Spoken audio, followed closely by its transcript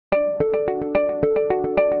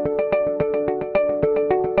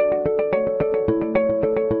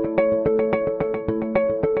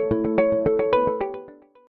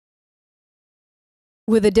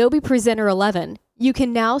With Adobe Presenter 11, you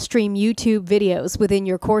can now stream YouTube videos within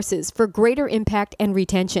your courses for greater impact and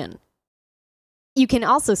retention. You can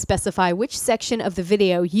also specify which section of the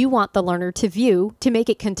video you want the learner to view to make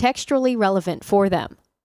it contextually relevant for them.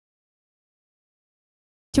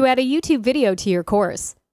 To add a YouTube video to your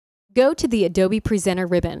course, go to the Adobe Presenter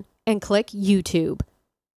ribbon and click YouTube.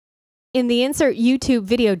 In the Insert YouTube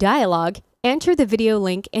Video dialog, enter the video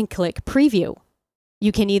link and click Preview.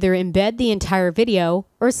 You can either embed the entire video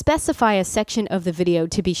or specify a section of the video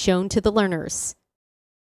to be shown to the learners.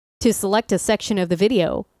 To select a section of the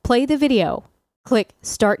video, play the video. Click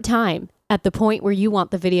Start Time at the point where you want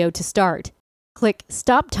the video to start. Click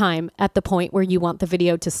Stop Time at the point where you want the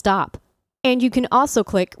video to stop. And you can also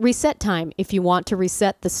click Reset Time if you want to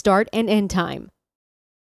reset the start and end time.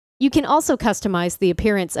 You can also customize the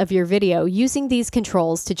appearance of your video using these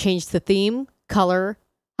controls to change the theme, color,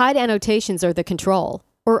 hide annotations or the control,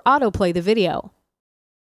 or autoplay the video.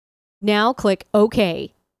 Now click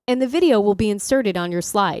OK, and the video will be inserted on your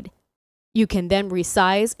slide. You can then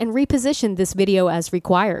resize and reposition this video as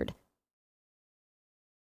required.